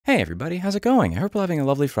Hey everybody, how's it going? I hope you're having a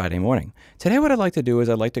lovely Friday morning. Today what I'd like to do is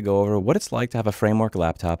I'd like to go over what it's like to have a framework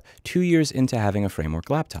laptop 2 years into having a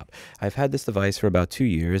framework laptop. I've had this device for about 2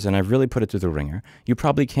 years and I've really put it through the ringer. You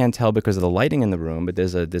probably can't tell because of the lighting in the room, but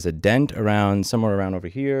there's a dent around somewhere around over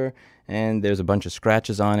here, and there's a bunch of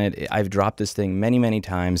scratches on it. I've dropped this thing many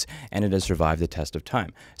times and it has survived the test of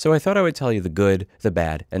time. So I thought I would tell you the good, the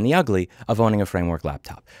bad, and the ugly of owning a framework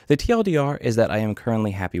laptop. The TLDR is that I am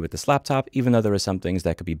currently happy with this laptop, even though there are some things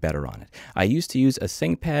that could be better on it. I used to use a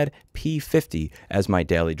ThinkPad P50 as my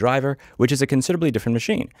daily driver, which is a considerably different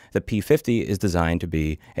machine. The P50 is designed to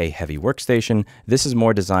be a heavy workstation. This is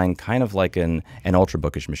more designed kind of like an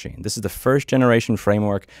ultrabookish machine. This is the first generation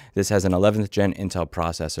framework. This has an 11th gen Intel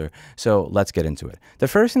processor. So let's get into it. The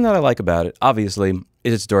first thing that I like about it, obviously,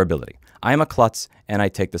 is its durability. I am a klutz, and I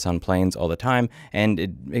take this on planes all the time, and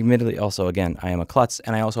admittedly also, again, I am a klutz,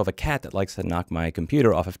 and I also have a cat that likes to knock my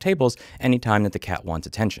computer off of tables anytime that the cat wants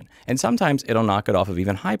attention. And sometimes it'll knock it off of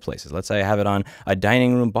even high places. Let's say I have it on a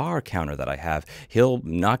dining room bar counter that I have. He'll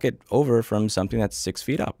knock it over from something that's 6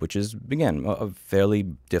 feet up, which is, again, a fairly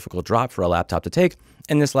difficult drop for a laptop to take,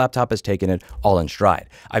 and this laptop has taken it all in stride.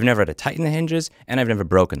 I've never had to tighten the hinges, and I've never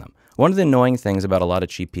broken them. One of the annoying things about a lot of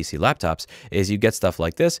cheap PC laptops is you get stuff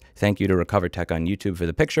like this. Thank you to Recover Tech on YouTube for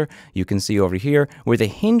the picture. You can see over here where the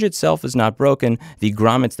hinge itself is not broken, the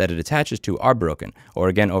grommets that it attaches to are broken. Or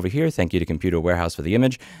again over here, thank you to Computer Warehouse for the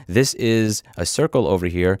image. This is a circle over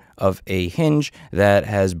here of a hinge that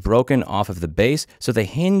has broken off of the base. So the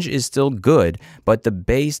hinge is still good, but the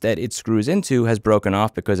base that it screws into has broken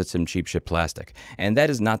off because it's some cheap shit plastic. And that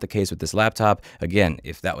is not the case with this laptop. Again,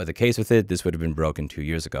 if that were the case with it, this would have been broken 2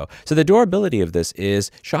 years ago. So the durability of this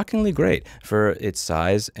is shockingly great for its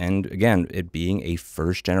size and, again, it being a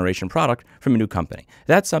first generation product from a new company.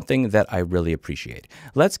 That's something that I really appreciate.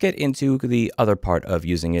 Let's get into the other part of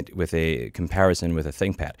using it with a comparison with a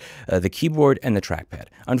ThinkPad, the keyboard and the trackpad.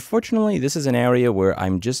 Unfortunately, this is an area where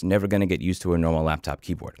I'm just never going to get used to a normal laptop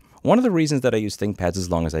keyboard. One of the reasons that I used ThinkPads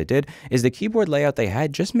as long as I did is the keyboard layout they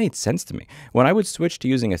had just made sense to me. When I would switch to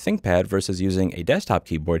using a ThinkPad versus using a desktop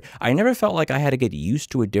keyboard, I never felt like I had to get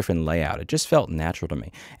used to a different layout. It just felt natural to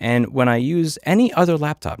me. And when I use any other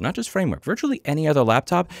laptop, not just framework, virtually any other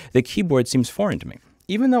laptop, the keyboard seems foreign to me.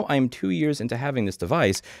 Even though I'm 2 years into having this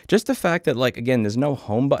device, just the fact that, like, again, there's no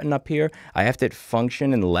home button up here, I have to hit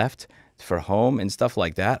function and left for home and stuff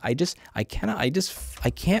like that, I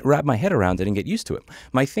can't wrap my head around it and get used to it.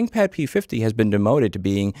 My ThinkPad P50 has been demoted to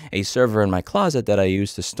being a server in my closet that I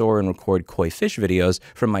use to store and record koi fish videos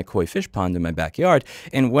from my koi fish pond in my backyard.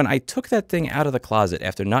 And when I took that thing out of the closet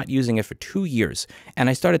after not using it for 2 years and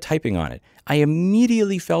I started typing on it, I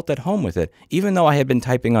immediately felt at home with it, even though I had been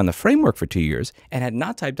typing on the framework for 2 years and had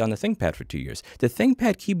not typed on the ThinkPad for 2 years. The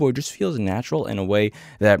ThinkPad keyboard just feels natural in a way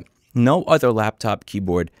that no other laptop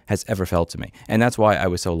keyboard has ever felt to me, and that's why I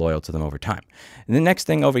was so loyal to them over time. And the next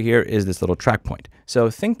thing over here is this little track point. So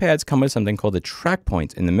ThinkPads come with something called the track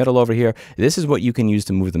point in the middle over here. This is what you can use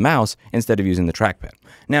to move the mouse instead of using the trackpad.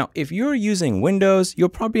 Now, if you're using Windows, you'll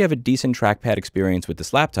probably have a decent trackpad experience with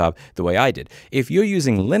this laptop the way I did. If you're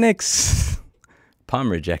using Linux, palm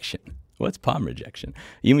rejection. What's palm rejection?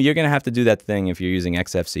 You're going to have to do that thing if you're using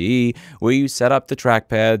XFCE, where you set up the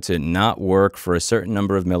trackpad to not work for a certain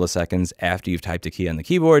number of milliseconds after you've typed a key on the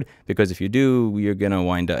keyboard, because if you do, you're going to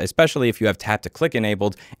wind up, especially if you have tap to click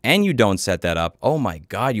enabled and you don't set that up, oh my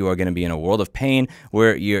God, you are going to be in a world of pain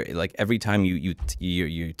where you're like, every time you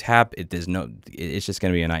tap, it's just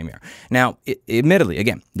going to be a nightmare. Now, admittedly,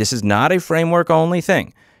 again, this is not a framework only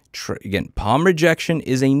thing. Again, palm rejection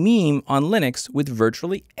is a meme on Linux with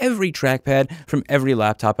virtually every trackpad from every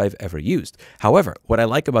laptop I've ever used. However, what I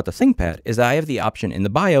like about the ThinkPad is that I have the option in the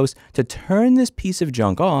BIOS to turn this piece of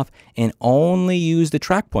junk off and only use the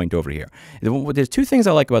track point over here. There's two things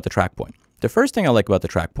I like about the track point. The first thing I like about the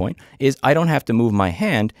track point is I don't have to move my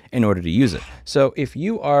hand in order to use it. So if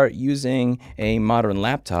you are using a modern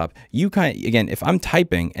laptop, again, if I'm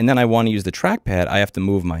typing and then I want to use the trackpad, I have to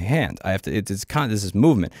move my hand. This is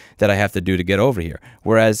movement that I have to do to get over here.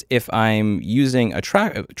 Whereas if I'm using a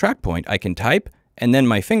track point, I can type, and then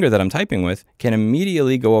my finger that I'm typing with can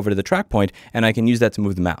immediately go over to the track point, and I can use that to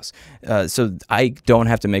move the mouse. So I don't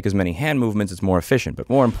have to make as many hand movements. It's more efficient. But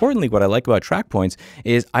more importantly, what I like about track points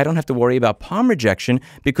is I don't have to worry about palm rejection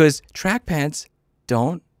because trackpads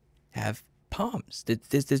don't have palms.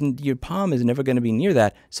 Your palm is never going to be near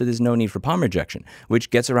that, so there's no need for palm rejection,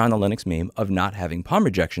 which gets around the Linux meme of not having palm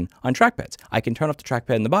rejection on trackpads. I can turn off the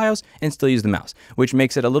trackpad in the BIOS and still use the mouse, which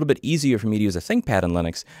makes it a little bit easier for me to use a ThinkPad in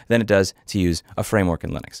Linux than it does to use a framework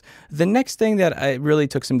in Linux. The next thing that I really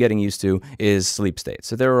took some getting used to is sleep state.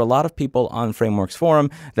 So there are a lot of people on Frameworks forum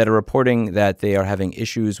that are reporting that they are having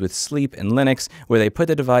issues with sleep in Linux, where they put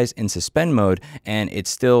the device in suspend mode and it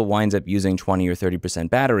still winds up using 20 or 30%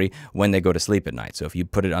 battery when they go to sleep at night. So if you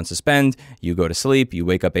put it on suspend, you go to sleep, you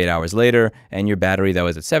wake up 8 hours later, and your battery that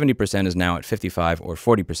was at 70% is now at 55 or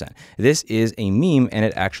 40%. This is a meme, and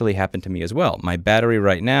it actually happened to me as well. My battery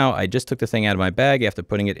right now, I just took the thing out of my bag after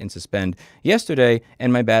putting it in suspend yesterday,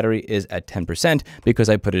 and my battery is at 10% because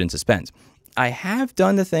I put it in suspend. I have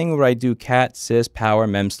done the thing where I do cat sys power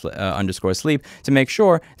mem underscore sleep to make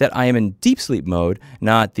sure that I am in deep sleep mode,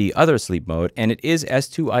 not the other sleep mode, and it is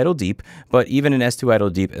S2 idle deep. But even in S2 idle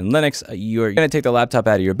deep in Linux, you're going to take the laptop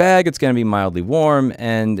out of your bag. It's going to be mildly warm,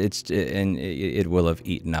 and it will have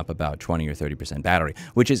eaten up about 20 or 30% battery,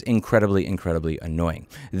 which is incredibly annoying.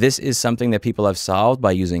 This is something that people have solved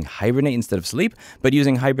by using Hibernate instead of sleep, but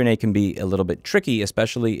using Hibernate can be a little bit tricky,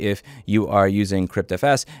 especially if you are using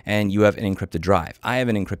cryptFS and you have an encrypted drive. I have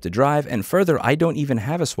an encrypted drive, and further, I don't even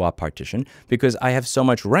have a swap partition because I have so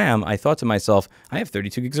much RAM. I thought to myself, I have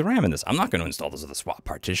 32 gigs of RAM in this. I'm not going to install this as a swap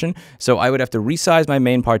partition. So I would have to resize my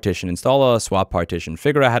main partition, install a swap partition,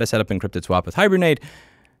 figure out how to set up encrypted swap with Hibernate.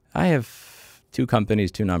 I have 2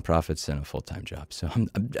 companies, 2 nonprofits, and a full-time job. So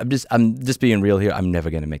I'm just being real here. I'm never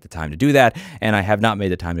going to make the time to do that, and I have not made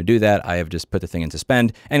the time to do that. I have just put the thing in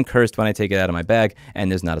suspend and cursed when I take it out of my bag, and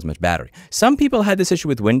there's not as much battery. Some people had this issue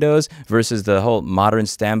with Windows versus the whole modern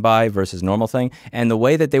standby versus normal thing, and the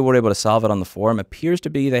way that they were able to solve it on the forum appears to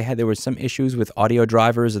be there were some issues with audio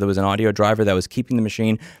drivers. There was an audio driver that was keeping the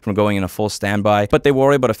machine from going in a full standby, but they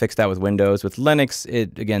were able to fix that with Windows. With Linux,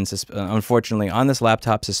 it again, unfortunately, on this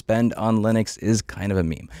laptop, suspend on Linux is kind of a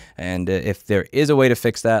meme, and if there is a way to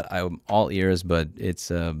fix that, I'm all ears. But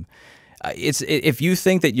it's if you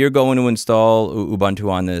think that you're going to install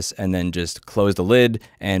Ubuntu on this and then just close the lid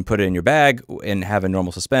and put it in your bag and have a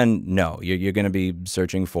normal suspend, no, you're going to be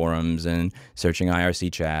searching forums and searching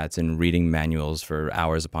IRC chats and reading manuals for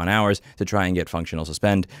hours upon hours to try and get functional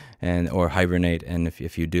suspend or Hibernate. And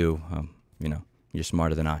if you do, you know, you're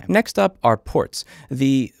smarter than I am. Next up are ports.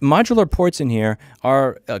 The modular ports in here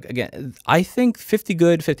are, again, I think 50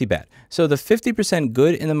 good, 50 bad. So the 50%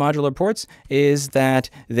 good in the modular ports is that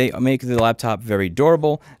they make the laptop very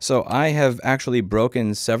durable. So I have actually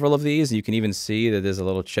broken several of these. You can even see that there's a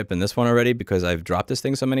little chip in this one already because I've dropped this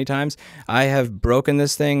thing so many times. I have broken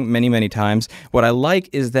this thing many times. What I like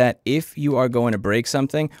is that if you are going to break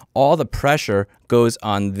something, all the pressure goes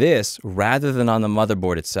on this rather than on the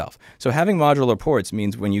motherboard itself. So having modular ports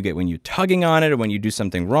means when you're tugging on it or when you do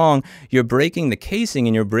something wrong, you're breaking the casing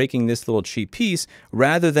and you're breaking this little cheap piece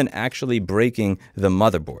rather than actually breaking the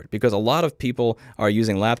motherboard. Because a lot of people are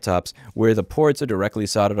using laptops where the ports are directly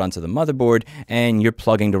soldered onto the motherboard and you're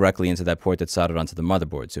plugging directly into that port that's soldered onto the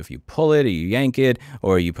motherboard. So if you pull it or you yank it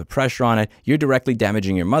or you put pressure on it, you're directly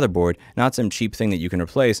damaging your motherboard, not some cheap thing that you can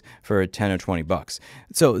replace for 10 or 20 bucks.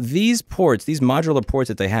 So these ports, these modular ports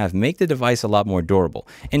that they have, make the device a lot more durable.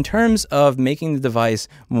 In terms of making the device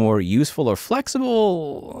more useful or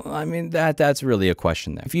flexible, I mean, that's really a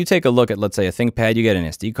question there. If you take a look at, let's say, a ThinkPad, you get an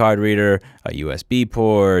SD card reader, a USB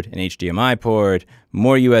port, an HDMI port,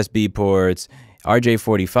 more USB ports,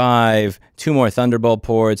 RJ45, 2 more Thunderbolt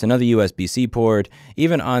ports, another USB-C port.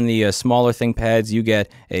 Even on the smaller ThinkPads, you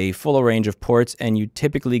get a fuller range of ports, and you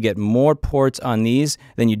typically get more ports on these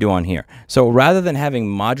than you do on here. So rather than having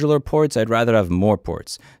modular ports, I'd rather have more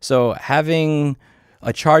ports. So having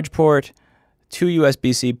a charge port, 2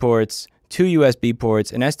 USB-C ports, 2 USB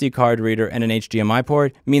ports, an SD card reader, and an HDMI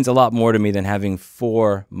port means a lot more to me than having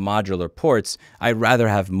 4 modular ports. I'd rather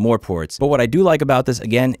have more ports. But what I do like about this,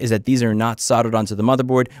 again, is that these are not soldered onto the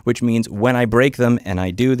motherboard, which means when I break them, and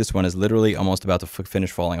I do, this one is literally almost about to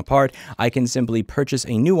finish falling apart, I can simply purchase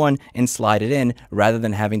a new one and slide it in rather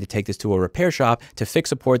than having to take this to a repair shop to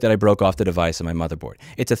fix a port that I broke off the device on my motherboard.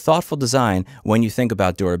 It's a thoughtful design when you think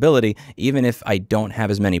about durability, even if I don't have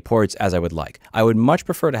as many ports as I would like. I would much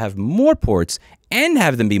prefer to have more ports and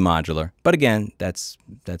have them be modular. But again, that's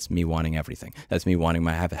me wanting everything. That's me wanting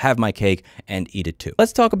have my cake and eat it too.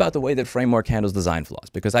 Let's talk about the way that Framework handles design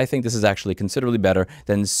flaws, because I think this is actually considerably better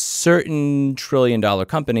than certain trillion-dollar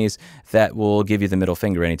companies that will give you the middle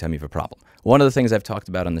finger anytime you have a problem. One of the things I've talked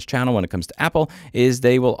about on this channel when it comes to Apple is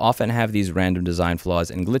they will often have these random design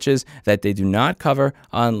flaws and glitches that they do not cover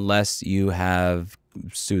unless you have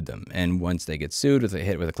sued them. And once they get sued, if they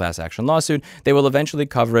hit with a class action lawsuit, they will eventually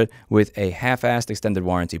cover it with a half-assed extended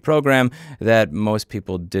warranty program that most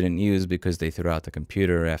people didn't use because they threw out the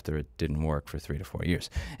computer after it didn't work for 3 to 4 years.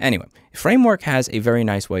 Anyway, Framework has a very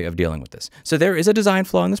nice way of dealing with this. So there is a design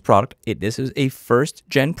flaw in this product. This is a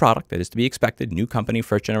first-gen product that is to be expected, new company,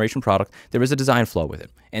 first-generation product. There is a design flaw with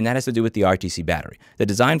it, and that has to do with the RTC battery. The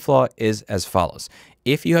design flaw is as follows.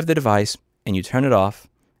 If you have the device and you turn it off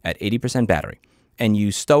at 80% battery, and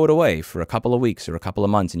you stow it away for a couple of weeks or a couple of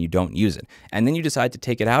months and you don't use it, and then you decide to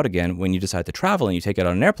take it out again when you decide to travel and you take it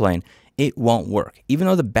on an airplane, it won't work. Even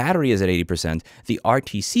though the battery is at 80%, the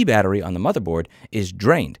RTC battery on the motherboard is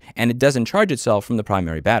drained, and it doesn't charge itself from the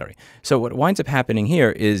primary battery. So what winds up happening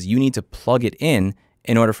here is you need to plug it in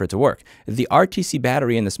order for it to work. The RTC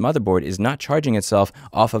battery in this motherboard is not charging itself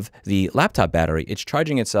off of the laptop battery, it's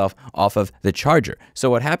charging itself off of the charger. So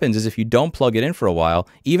what happens is if you don't plug it in for a while,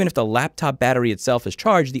 even if the laptop battery itself is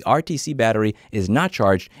charged, the RTC battery is not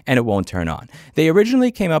charged and it won't turn on. They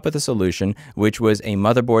originally came up with a solution which was a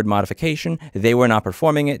motherboard modification. They were not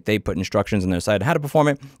performing it. They put instructions on their site on how to perform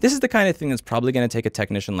it. This is the kind of thing that's probably going to take a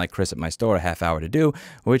technician like Chris at my store a half hour to do,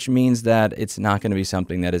 which means that it's not going to be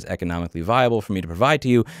something that is economically viable for me to provide to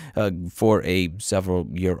you for a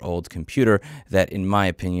several-year-old computer that, in my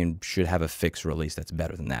opinion, should have a fixed release that's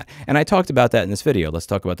better than that. And I talked about that in this video. Let's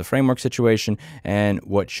talk about the Framework situation and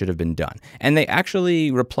what should have been done. And they actually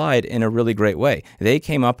replied in a really great way. They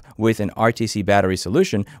came up with an RTC battery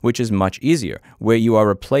solution, which is much easier, where you are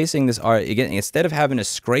replacing this, again, instead of having to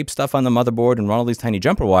scrape stuff on the motherboard and run all these tiny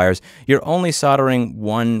jumper wires, you're only soldering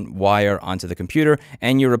one wire onto the computer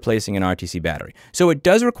and you're replacing an RTC battery. So it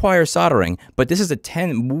does require soldering, but this is a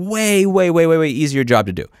way easier job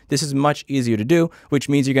to do. This is much easier to do, which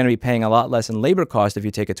means you're going to be paying a lot less in labor cost if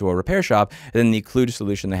you take it to a repair shop than the Clued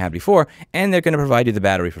solution they had before, and they're going to provide you the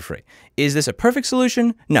battery for free. Is this a perfect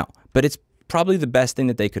solution? No, but it's probably the best thing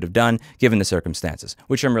that they could have done given the circumstances,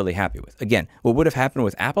 which I'm really happy with. Again, what would have happened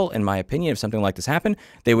with Apple, in my opinion, if something like this happened,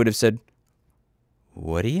 they would have said,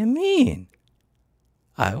 "What do you mean?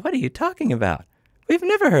 What are you talking about? We've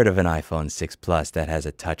never heard of an iPhone 6 Plus that has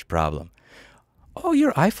a touch problem. Oh,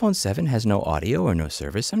 your iPhone 7 has no audio or no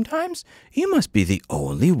service sometimes? You must be the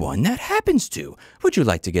only one that happens to. Would you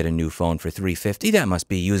like to get a new phone for $350? That must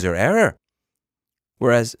be user error."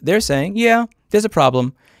 Whereas they're saying, yeah, there's a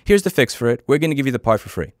problem. Here's the fix for it. We're going to give you the part for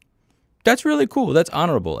free. That's really cool. That's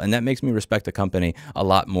honorable. And that makes me respect the company a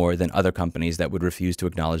lot more than other companies that would refuse to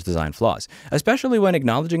acknowledge design flaws. Especially when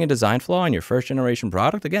acknowledging a design flaw in your first generation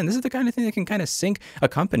product. Again, this is the kind of thing that can kind of sink a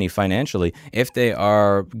company financially if they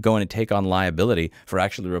are going to take on liability for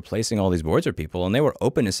actually replacing all these boards for people. And they were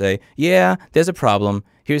open to say, yeah, there's a problem.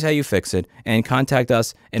 Here's how you fix it. And contact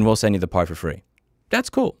us and we'll send you the part for free.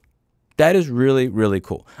 That's cool. That is really, really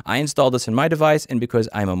cool. I installed this in my device, and because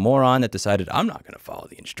I'm a moron that decided I'm not going to follow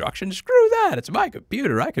the instructions, screw that, it's my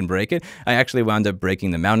computer, I can break it. I actually wound up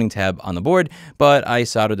breaking the mounting tab on the board, but I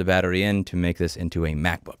soldered the battery in to make this into a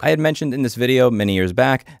MacBook. I had mentioned in this video many years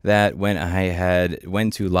back that when I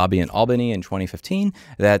went to lobby in Albany in 2015,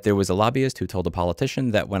 that there was a lobbyist who told a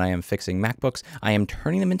politician that when I am fixing MacBooks, I am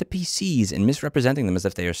turning them into PCs and misrepresenting them as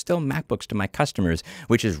if they are still MacBooks to my customers,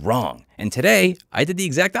 which is wrong. And today, I did the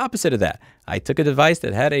exact opposite of that. I took a device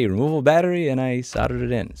that had a removable battery and I soldered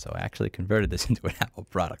it in. So I actually converted this into an Apple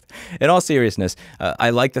product. In all seriousness, I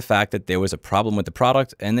like the fact that there was a problem with the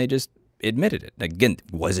product and they just admitted it. Again,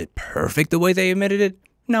 was it perfect the way they admitted it?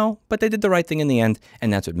 No, but they did the right thing in the end,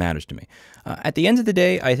 and that's what matters to me. At the end of the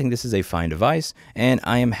day, I think this is a fine device, and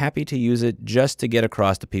I am happy to use it just to get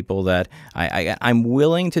across to people that I'm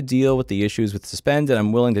willing to deal with the issues with Suspend, and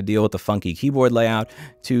I'm willing to deal with the funky keyboard layout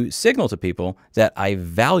to signal to people that I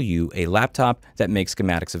value a laptop that makes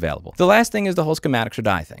schematics available. The last thing is the whole schematics or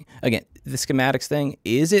die thing. Again, the schematics thing,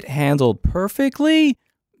 is it handled perfectly?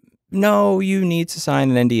 No, you need to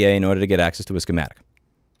sign an NDA in order to get access to a schematic.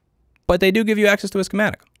 But they do give you access to a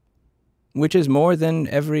schematic, which is more than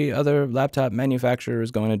every other laptop manufacturer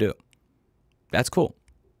is going to do. That's cool.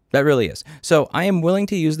 That really is. So I am willing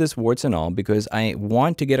to use this warts and all because I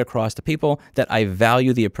want to get across to people that I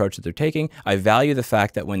value the approach that they're taking. I value the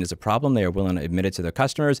fact that when there's a problem, they are willing to admit it to their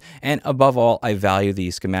customers. And above all, I value the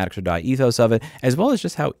schematics or die ethos of it, as well as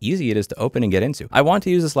just how easy it is to open and get into. I want to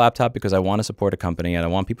use this laptop because I want to support a company and I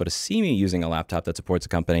want people to see me using a laptop that supports a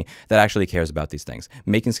company that actually cares about these things.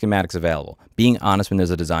 Making schematics available, being honest when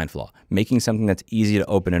there's a design flaw, making something that's easy to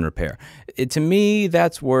open and repair. To me,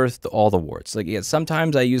 that's worth all the warts. Like, yeah,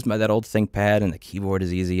 sometimes I use that old ThinkPad and the keyboard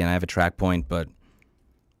is easy and I have a track point, but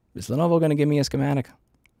is Lenovo going to give me a schematic?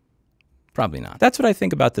 Probably not. That's what I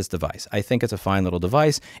think about this device. I think it's a fine little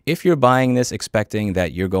device. If you're buying this expecting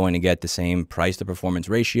that you're going to get the same price to performance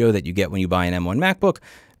ratio that you get when you buy an M1 MacBook,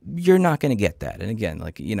 you're not going to get that. And again,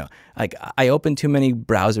 like I open too many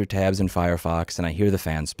browser tabs in Firefox and I hear the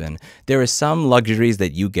fan spin. There are some luxuries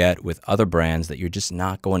that you get with other brands that you're just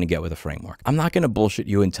not going to get with a framework. I'm not going to bullshit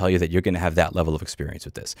you and tell you that you're going to have that level of experience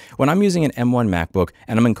with this. When I'm using an M1 MacBook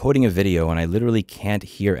and I'm encoding a video and I literally can't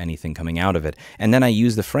hear anything coming out of it, and then I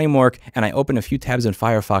use the framework and I open a few tabs in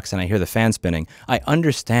Firefox and I hear the fan spinning, I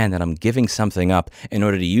understand that I'm giving something up in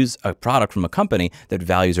order to use a product from a company that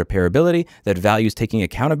values repairability, that values taking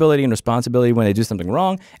accountability and responsibility when they do something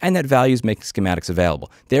wrong, and that values making schematics available.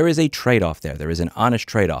 There is a trade-off there. There is an honest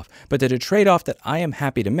trade-off. But there's a trade-off that I am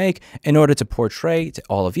happy to make in order to portray to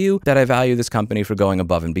all of you that I value this company for going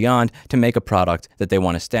above and beyond to make a product that they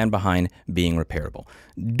want to stand behind being repairable.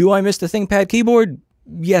 Do I miss the ThinkPad keyboard?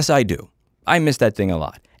 Yes, I do. I miss that thing a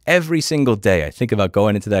lot. Every single day I think about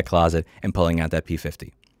going into that closet and pulling out that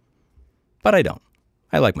P50. But I don't.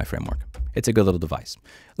 I like my framework. It's a good little device.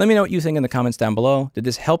 Let me know what you think in the comments down below. Did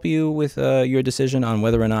this help you with your decision on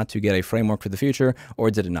whether or not to get a framework for the future,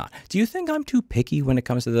 or did it not? Do you think I'm too picky when it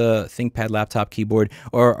comes to the ThinkPad laptop keyboard,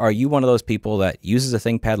 or are you one of those people that uses a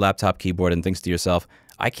ThinkPad laptop keyboard and thinks to yourself,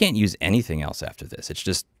 I can't use anything else after this? It's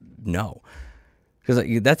just no.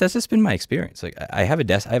 Because that's just been my experience. Like I have a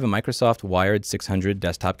Microsoft wired 600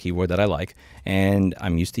 desktop keyboard that I like, and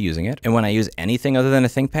I'm used to using it. And when I use anything other than a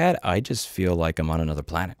ThinkPad, I just feel like I'm on another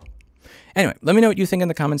planet. Anyway, let me know what you think in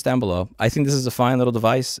the comments down below. I think this is a fine little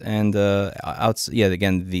device, and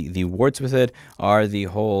again, the warts with it are the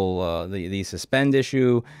whole the suspend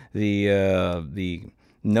issue, the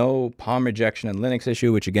no palm rejection and Linux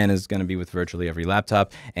issue, which again is going to be with virtually every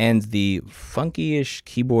laptop, and the funky-ish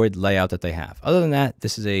keyboard layout that they have. Other than that,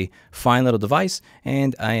 this is a fine little device,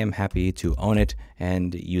 and I am happy to own it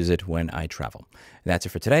and use it when I travel. That's it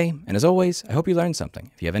for today, and as always, I hope you learned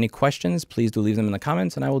something. If you have any questions, please do leave them in the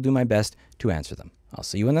comments, and I will do my best to answer them. I'll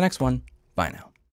see you in the next one. Bye now.